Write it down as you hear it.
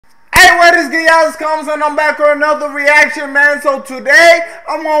What is good, y'all? It's Combs and I'm back with another reaction, man. So today,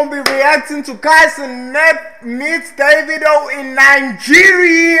 I'm going to be reacting to cenat meets Davido in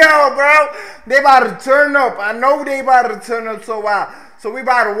Nigeria, bro. They about to turn up. I know they about to turn up so wild. So we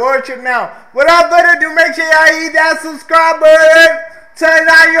about to watch it now. Without further ado, make sure y'all hit that subscribe button. Turn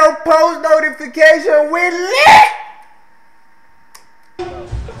on your post notification. We lit!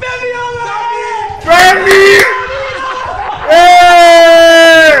 Baby! Hey!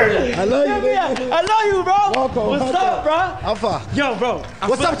 I love you, I love you, bro. Welcome. What's up, bro? Alpha. Yo, bro.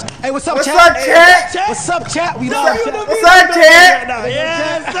 What's up? Hey, what's up, What's chat? up, chat? What's up, chat? We No, love you chat. know What's up, chat?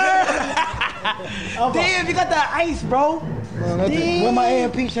 Yes, sir. Damn, you got that ice, bro. Where my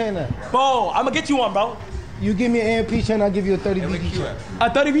AMP chain at? Bro, I'm gonna get you one, bro. You give me an AMP chain, I'll give you a 30 BG chain. A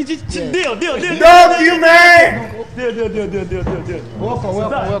 30 BG? Yeah. Deal. W, man! Deal. Welcome.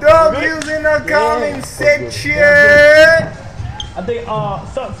 W's in the comment section. I think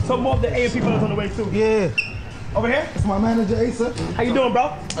some more of the AMP brothers on the way too. Yeah. Over here? It's my manager, Asa. How you doing,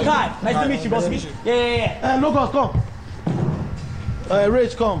 bro? Kai, nice to meet you, bro. Yeah. Logos, come.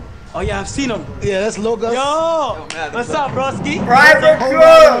 Rich, come. Oh yeah, I've seen him. Yeah, that's Logos. Yo, what's up, broski? Private Hold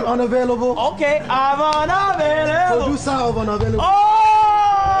club. on, unavailable. Okay, I'm unavailable. Producer of unavailable.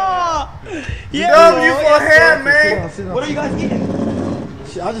 Oh! Yeah, W bro. for him, man. Sit down. What are you guys eating?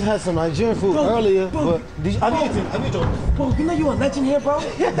 I just had some Nigerian food earlier, but have you joined? Bro, you know you a legend here, bro.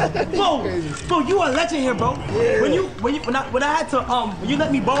 Bro, you a legend here, bro. Yeah. When I had to when you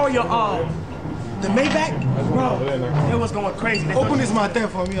let me borrow your the Maybach, bro, it was going crazy. Open this my tent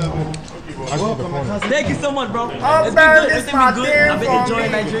for me, welcome, man. Thank you so much, bro. I'm It's been back, good. this It's my been good. thing I've been for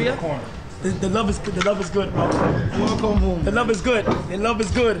enjoying me. Nigeria. The love is good. The love is good, bro. Welcome home. The love is good. The love is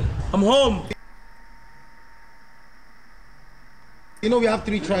good. I'm home. You know we have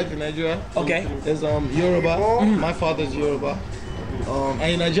 3 tribes in Nigeria. Okay. There's Yoruba. My father's Yoruba. And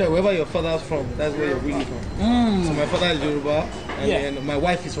in Nigeria, wherever your father's from, that's where you're really from. So my father is Yoruba, and then my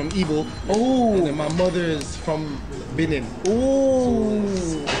wife is from Igbo. Ooh. And then my mother is from Benin. Ooh.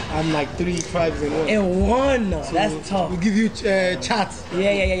 I'm like 3 tribes in one. In one. That's tough. We give you chats.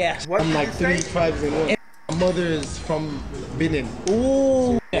 Yeah. What I'm did like you 3 say? tribes in one. My mother is from Benin.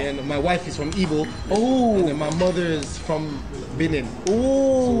 Ooh. And my wife is from Igbo. Ooh. And then my mother is from Benin.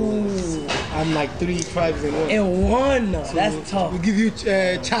 Ooh. I'm like 3 tribes in one. In one. That's tough. We give you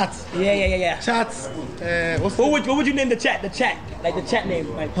chats. Yeah. Chats. What would you name the chat? The chat. Like the chat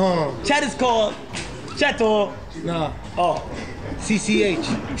name. Like chat is called Chato. Nah. Oh. CCH.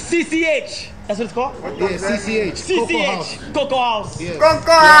 CCH. That's what it's called? Yeah, CCH. Cocoa House. Cocoa House. Yeah.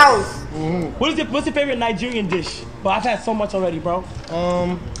 Cocoa House. What's your favorite Nigerian dish? But I've had so much already, bro.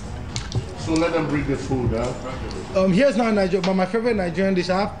 So let them bring the food, huh? Here's not Nigerian, but my favorite Nigerian dish,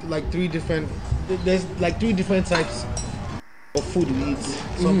 I have like 3 different, there's like 3 different types of food we eat.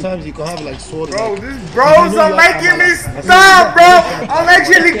 Sometimes you can have like sword. Bro, like, these bros are making me stop, bro. I'm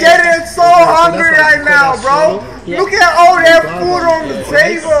actually getting so hungry right now, bro. Look at all that food on the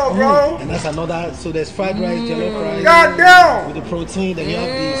table, bro. And that's another, so there's fried rice, jollof rice. Goddamn. With the protein, then you have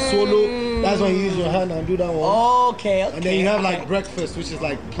the solo. That's when you use your hand and do that one. Okay. And then you have like breakfast, which is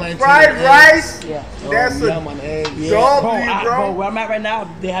like plantain. Fried and rice. eggs. Yeah. That's a Yam and eggs. W, Bro, bro. where I'm at right now,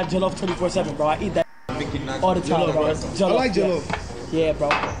 they have jollof 24/7, bro. I eat that all the time, bro. I like jollof. Yeah, bro.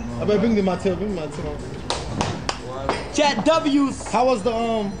 I better bring the material. Chat W's. How was the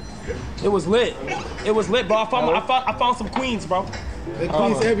It was lit. It was lit, bro. I found some queens, bro. The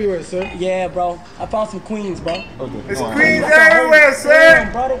queens everywhere, sir. Yeah, bro. I found some queens, bro. It's queens everywhere, Damn, sir.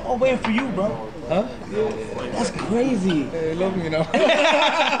 bro. They all waiting for you, bro. Huh? That's crazy. They love me now.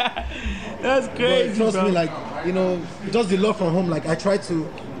 That's crazy, But trust bro. me, like, you know, just the love from home. Like, I try to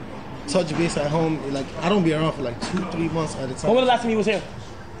touch base at home. Like, I don't be around for like 2-3 months at a time. When was the last time you was here?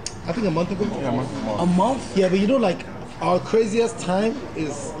 I think a month ago. A month? Yeah, but you know, like, our craziest time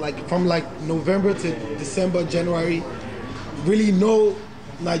is like from like November to December, January. Really, no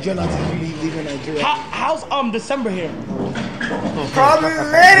Nigerian artists really leaving Nigeria. How's December here? Probably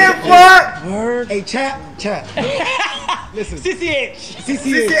later, fuck. Word. Hey, chat. Listen. CCH.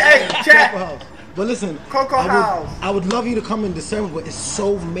 CCH, chat. Cocoa House. But listen, Cocoa House. I would love you to come in December, but it's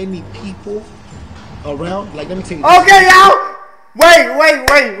so many people around. Like, let me tell you. Okay, y'all.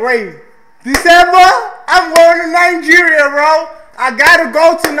 Wait. December, I'm going to Nigeria, bro. I gotta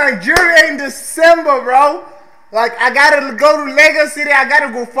go to Nigeria in December, bro. Like, I gotta go to Lagos City. I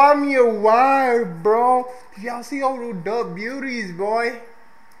gotta go find me a wine, bro. Y'all see all those dub beauties, boy?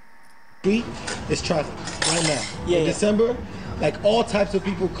 It's traffic right now. Yeah. In December, like all types of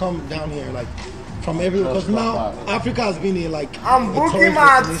people come down here, like from everywhere. Because now Africa has been in like I'm a booking tourist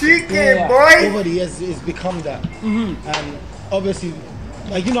my destination. ticket, boy. Over the years, it's become that. And obviously,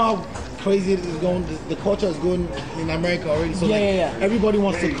 like you know how crazy it is going. The culture is going in America already. So everybody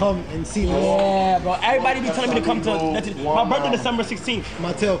wants to come and see this. Yeah, bro. Everybody be telling me to come to. My birthday December 16th.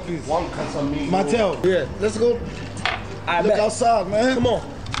 Mattel, please. Mattel. Yeah, let's go. Look outside, man. Come on.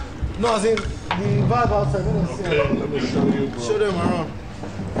 No, I said the vibe outside. Let me show you, bro. Show them around.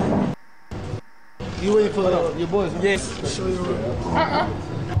 You waiting for your boys, man? Yes. Show you around.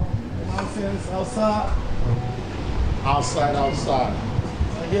 Nonsense outside. Outside.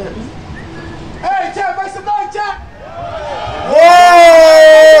 Yeah. Hey, chat, make some noise, chat.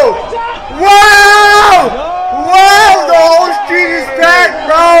 Whoa! Whoa! Whoa! The whole street is packed,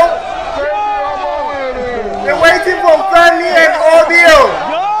 bro. They're waiting for Fanny and Obio.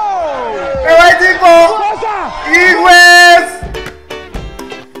 They're waiting for Eagles.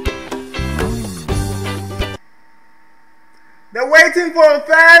 They're waiting for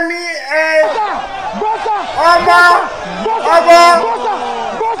Fanny and Oma.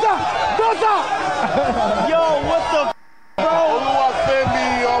 Yo, what the bro?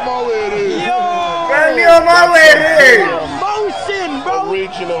 Fanny on my way. Motion, bro.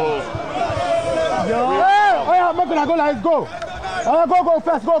 Original. Yo. Hey, oh yeah, make una go like this, go. Go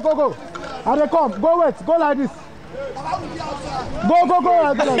first, go. And they come, go wait, go like this. Go like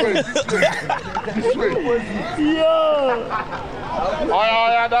this. Yo. Oh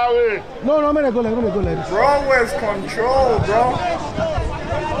yeah, that way. No, let me go like this. Bro, where's control, bro?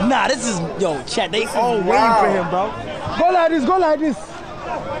 Nah, this is chat. They all waiting wild. for him, bro. Go like this.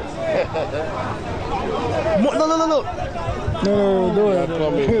 Look. No, do it.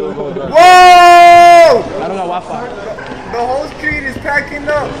 Whoa! I don't got Wi-Fi. The whole street is packing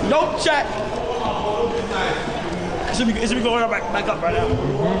up. Nope, chat. It should be going back up right now.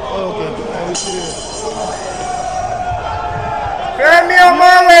 Fanny on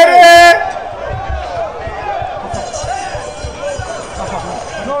my way there.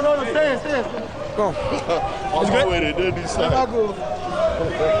 No, stay. On my way to this side.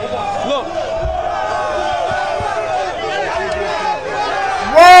 Look.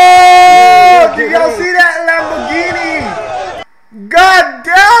 Whoa! Did y'all see that Lamborghini? God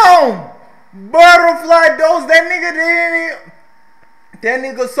damn! Butterfly those. That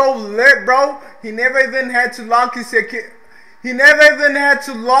nigga so lit, bro. He never even had to lock his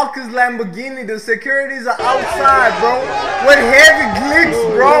Lamborghini. The securities are outside, bro. With heavy glicks,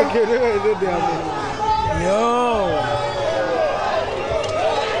 bro. Yo.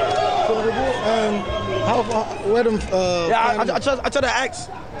 Where them? Yeah, I try to ask.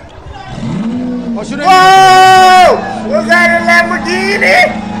 Or should Whoa! Was that a Lamborghini?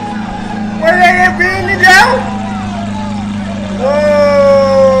 Was that a Lamborghini, though?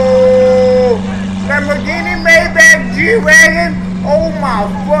 Whoa! Lamborghini Maybach G-Wagon? Oh my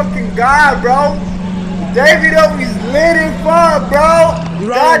fucking God, bro. Davido is lit as fuck, bro.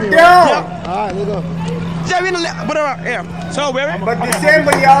 God damn. Alright, let's go. So, where? But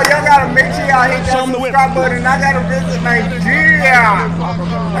December, y'all gotta make sure y'all hit that Show 'em the whip. subscribe button. I gotta visit Nigeria.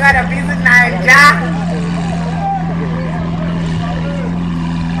 I gotta visit Nigeria.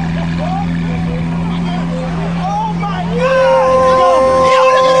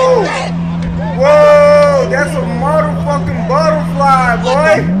 Whoa, that's a motherfucking butterfly,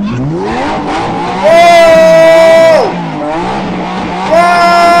 boy. Whoa!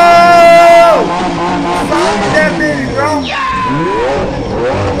 Stop that bitch, bro. Yo.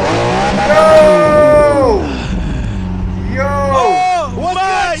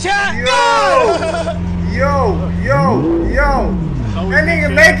 That nigga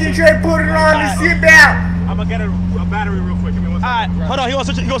making sure he put it on the seatbelt. I'm gonna get a battery real quick. Give me 1 second. Alright, hold on. He gonna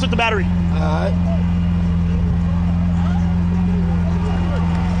switch the battery. Alright.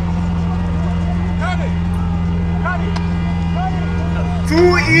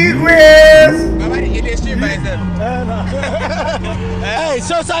 Two egress. Hey,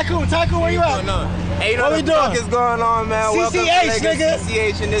 so Tycoon, where you at? Hey, you know What what we the fuck doing? is going on, man? Welcome to CCH, Lagos nigga.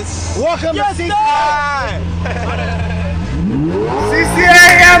 CCH in this Welcome to CC. time.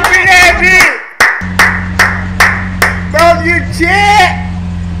 CCAMP, baby. From your chat.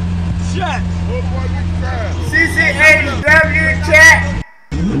 Chat. CCHW chat.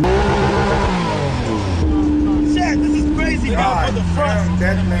 Chat, this is crazy, bro. God, On the front.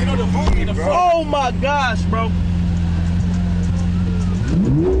 damn, that You know the Lamborghini, front. bro. Oh my gosh, bro.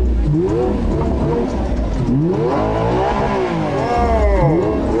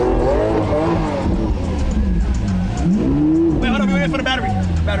 Wait, hold on. We wait for the battery.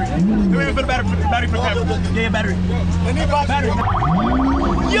 We wait for the battery. Battery for the battery. Yeah, battery. Battery.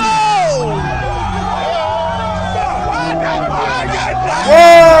 Yo!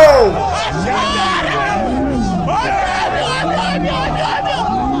 Whoa!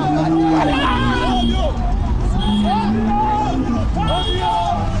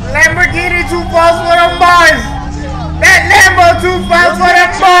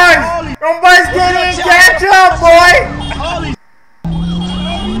 catch up, boy. Holy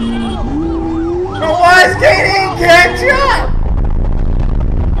The boys can't even catch up.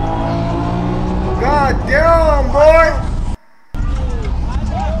 God damn, boy.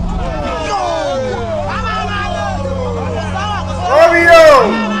 Oreo.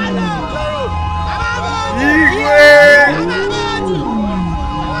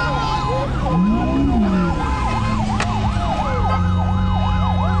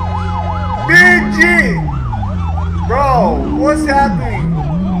 BG! Bro, what's happening?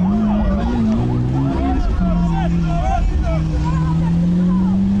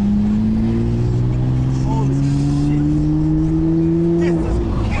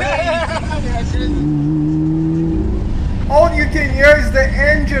 All you can hear is the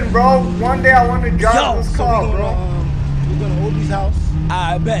engine, bro. One day I want to drive this car, bro. We're gonna Obi's house.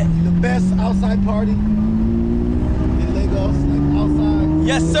 I bet. The best outside party in Lagos, like outside.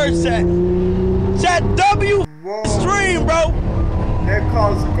 Yes, sir, Chat. Chat W Whoa. stream, bro. That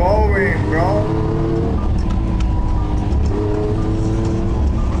car's going, bro.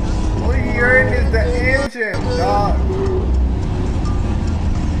 All you hearing is the engine, dog.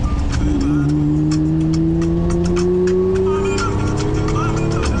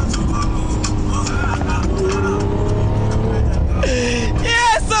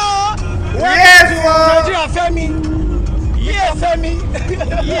 Yes, sir. Yes, sir. Nigeria, Femi. Yes, Femi.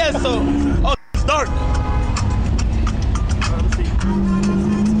 Yes, sir. Oh, it's dark.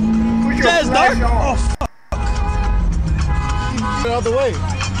 Put your Chat's flash dark. on. Oh, fuck. Get out the way.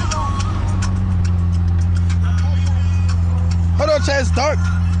 Hold on, Chat, it's dark.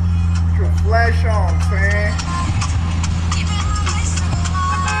 Put your flash on, man.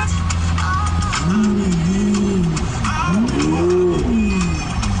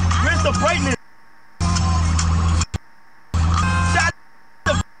 Where's the brightness? Chat,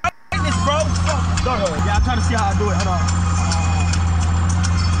 the brightness, bro. Dark. Yeah, I'm trying to see how I do it. Hold on.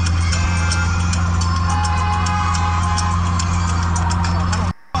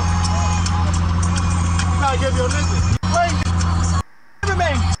 I give you a listen. Wait.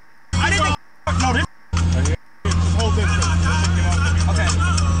 Man. I didn't think. No, this. Just hold this thing. Okay.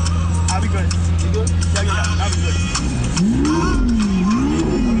 I'll be good. You good? Yeah, yeah, yeah. I'll be good.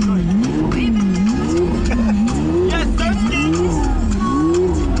 Yes, sir, Steve.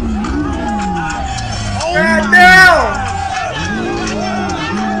 God damn!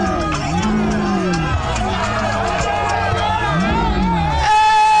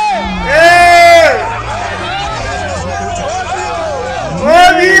 Hey!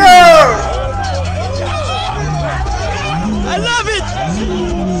 Oreo! I love it.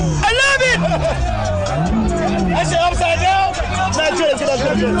 I love it. I said upside down. Not good.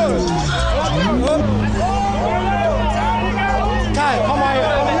 Kai, come on here.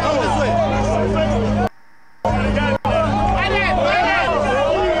 Come this way.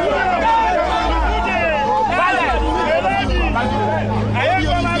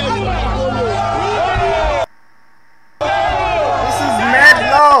 This is mad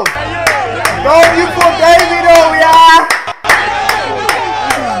love. Don't you for Davido, y'all.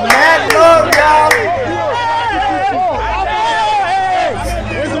 This is mad love, y'all.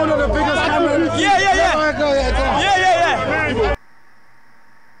 It's one of the biggest cameras. Yeah, yeah, yeah. Go ahead, go ahead. Yeah, yeah, yeah.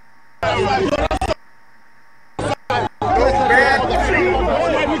 Those bad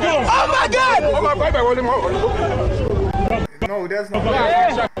Oh my God. No, that's not Oh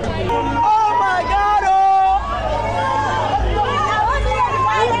my God. Oh.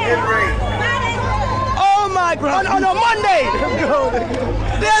 Get ready. Oh my God. On a Monday.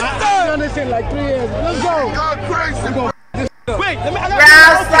 Yes, sir. I've done this in like 3 years. Let's go. Wait, let me. We're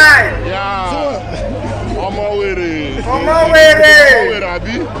outside. Yeah. I'm all with it. Come on with it.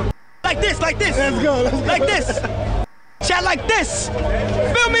 Abi. Like this, like this. Let's go. Let's go. Like this. Chat like this.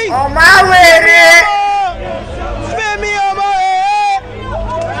 Feel me? On my way there. Feel me on my head.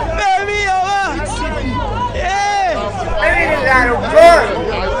 Feel me on my. Yeah. That nigga got a gun.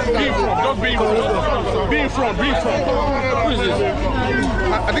 Be in front. Who is this?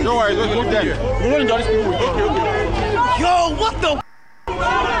 I think. No worries. Let's go there. We're going to enjoy this. Okay. Yo, what the?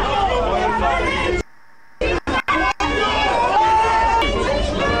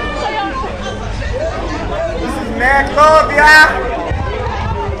 This is mad love, y'all.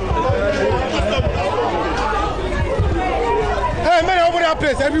 Hey, man, open that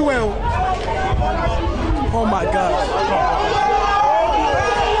place everywhere. Oh my God.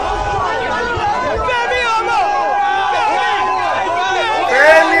 Feel me on my.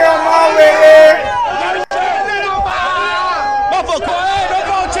 Family on my way there. Motherfucker. Hey, don't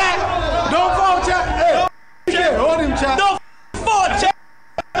go chat. Don't fall, chat. Hey, hold him, chat. Don't fall chat.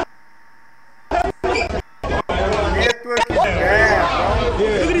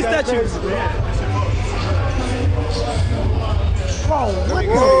 choose.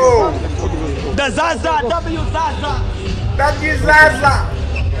 Whoa. The Zaza, W Zaza. That is Zaza.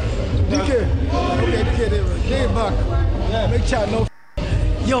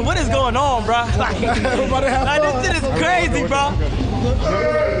 Yo, what is going on, bro? Like this shit is crazy, bro.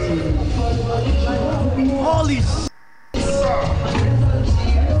 Holy shit.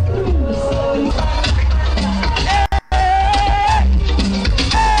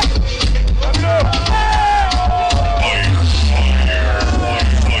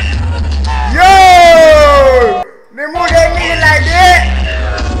 They move that nigga like that.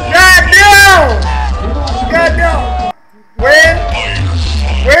 God damn.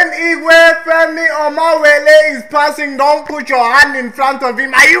 When Igwe family or Mawele is passing, don't put your hand in front of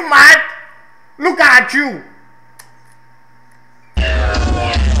him. Are you mad? Look at you.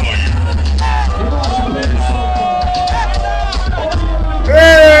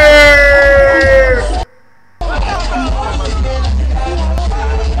 Hey.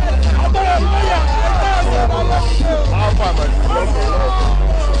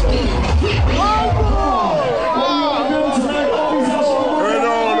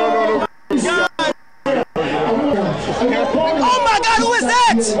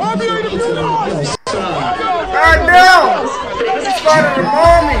 God damn! It's starting to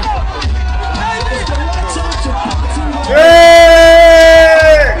moan me. Hey!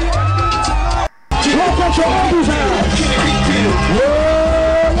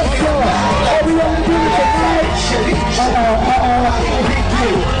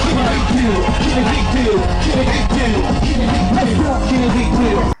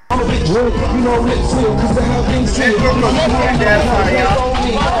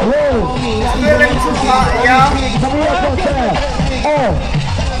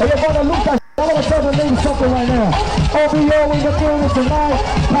 I want to tell the ladies something right now. OVO in the building tonight.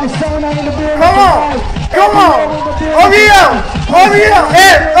 My son in the building tonight. Come on! OVO!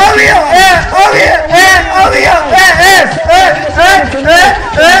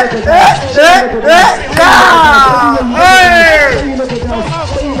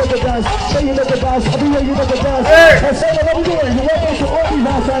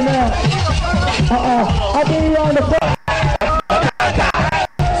 I'll be on the front.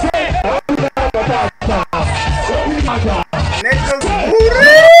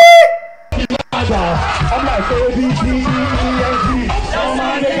 I'm like A-B-T-E-E-N-G. Oh my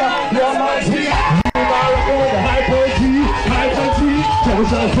nigga, you're my G. You are the hyper G. Tell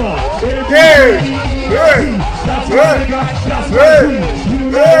us how far. That's my nigga, that's my G. You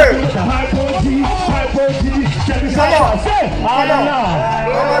know the hyper G. Come on. Say, la la.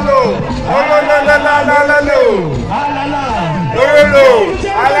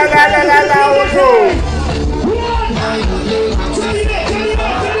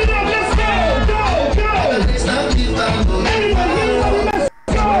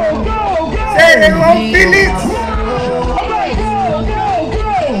 They won't feel it.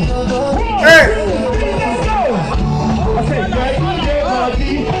 Hey.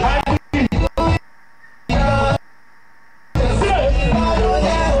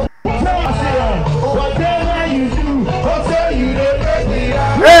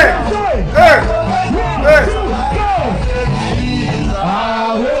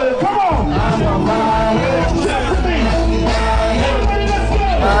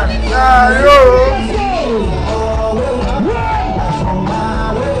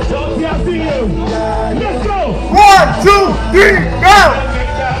 One, two, three, go!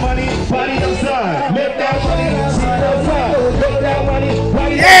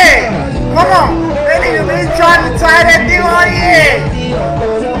 Yeah! Come on! They need to be trying to tie that thing on, yeah!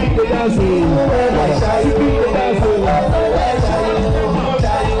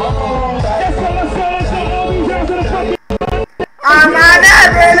 I'm on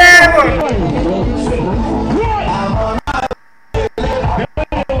every level!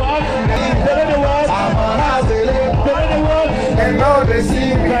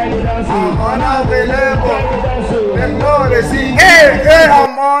 Hey,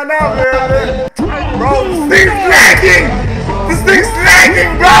 I'm on up, bro. This thing's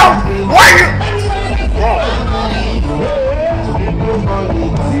lagging, bro. Why you? Bro.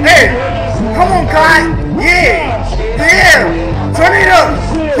 Hey, come on, guy. Yeah. Turn it up.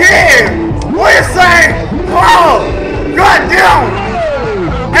 Yeah. What you saying? Oh, goddamn.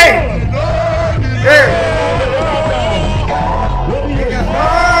 Hey.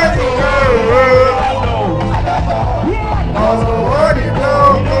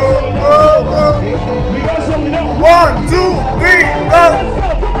 One, two, three, go!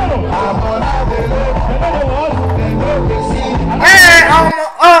 Hey, I'm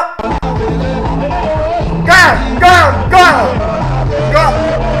up!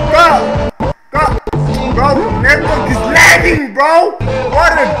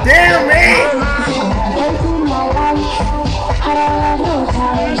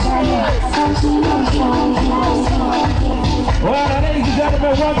 Alright, ladies and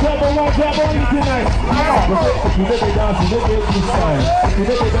gentlemen, one job only tonight. If you let me dance, you let me inside. If you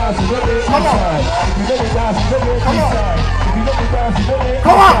let me dance, you let me inside. If you let me dance, you let me inside. If you let me dance, you let me inside.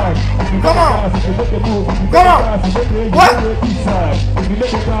 Come on. Come on. If you let me move, Come on. What? Inside. If you let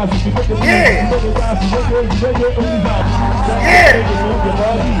me dance, if you let me move, Yeah. if you let me dance, you let me inside. Yeah. Move your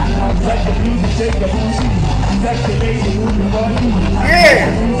body. Like the music, shake the booty. Like the lady, move your body. Yeah.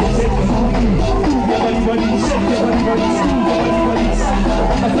 Shake the booty. Your body, body, shake your body, body.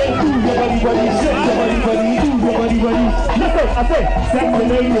 I say, move your body, body, shake your body, body, move your body, body. Listen, I say, set the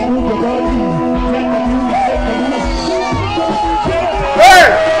lady, move your body. Set the music, shake the booty. Hey!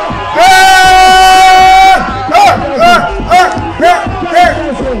 Hey!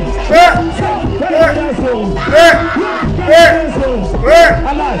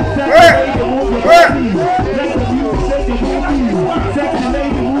 Yeah!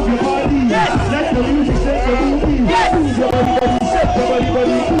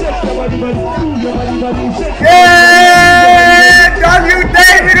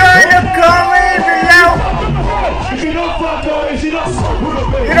 Davido in the comments below. If you don't fuck her, if you don't fuck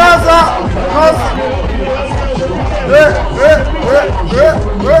her, You know something?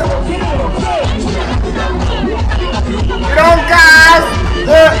 You don't guys.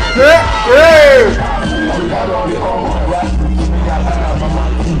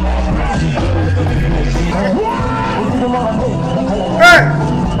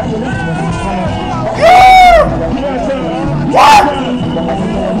 What?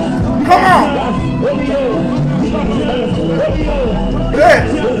 Come on.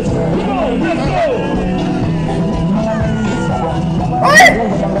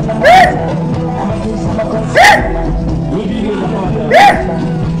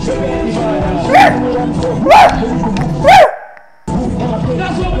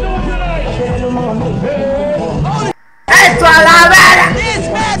 Esto a la vera. This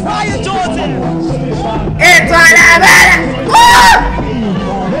man, Fire Jordan. Esto a la vera.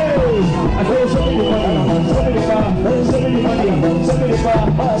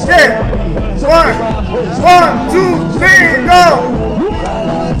 Shit. One, two, three, go.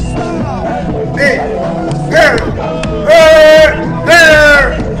 Hey, hey, hey, hey,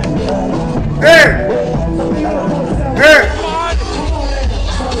 hey, hey.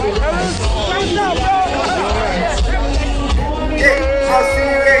 I'll see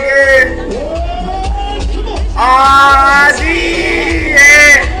you again. I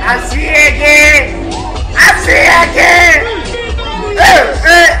see you again. I see you again.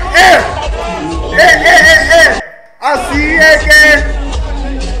 I see you again.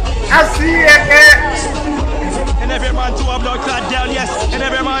 I see you again. And every man to a blood clot girl, yes. And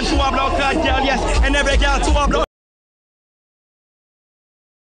every man to a blood clot girl, yes. And every girl to a blood.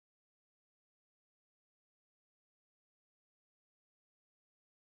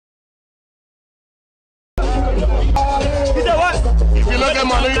 You know what? If you don't get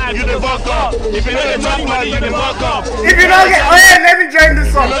money, you the fuck up. If you don't get money, you the fuck up. If you don't get, oh yeah, let me join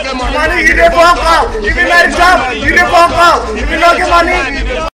this song. Money, you the fuck up. If you not job, you the fuck up. If you don't get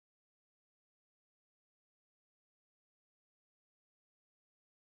money,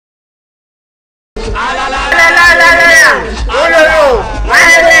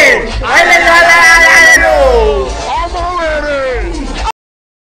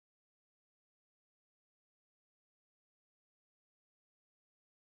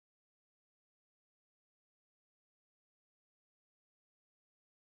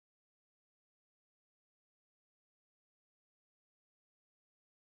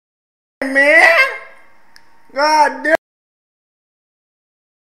 man. God damn.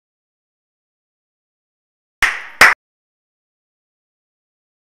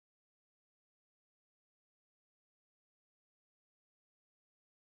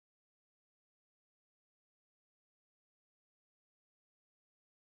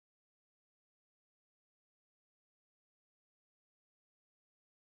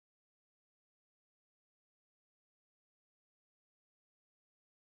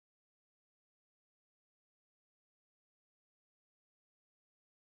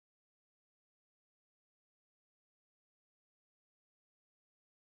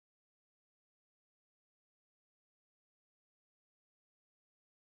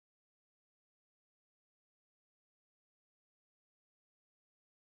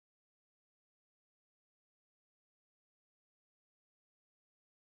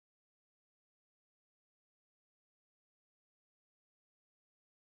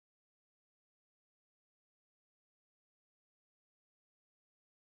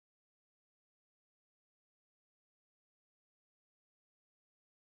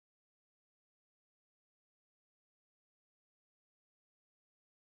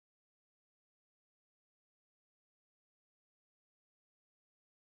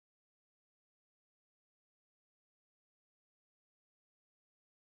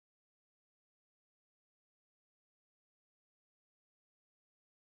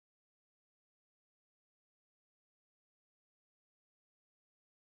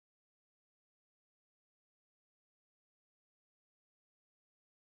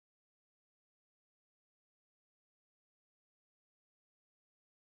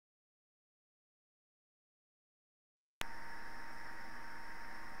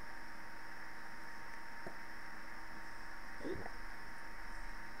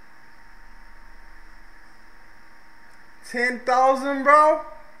 10,000, bro.